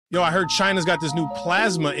Yo, I heard China's got this new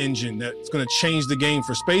plasma engine that's gonna change the game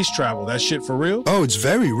for space travel. That shit for real? Oh, it's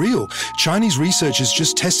very real. Chinese researchers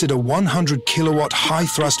just tested a 100 kilowatt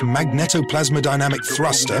high-thrust magnetoplasmadynamic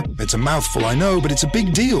thruster. It's a mouthful, I know, but it's a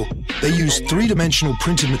big deal. They use three-dimensional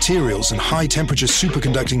printed materials and high-temperature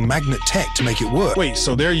superconducting magnet tech to make it work. Wait,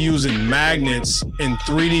 so they're using magnets and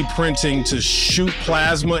 3D printing to shoot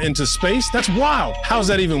plasma into space? That's wild. How's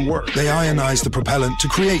that even work? They ionize the propellant to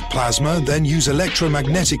create plasma, then use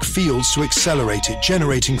electromagnetic fields to accelerate it,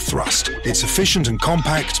 generating thrust. It's efficient and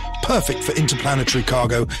compact, perfect for interplanetary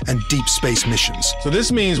cargo and deep space missions. So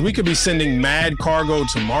this means we could be sending mad cargo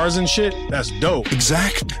to Mars and shit? That's dope.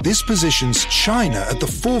 Exactly. This positions China at the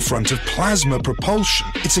forefront of plasma propulsion.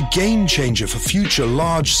 It's a game changer for future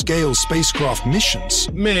large-scale spacecraft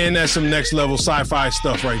missions. Man, that's some next-level sci-fi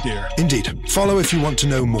stuff right there. Indeed. Follow if you want to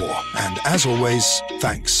know more. And as always,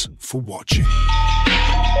 thanks for watching.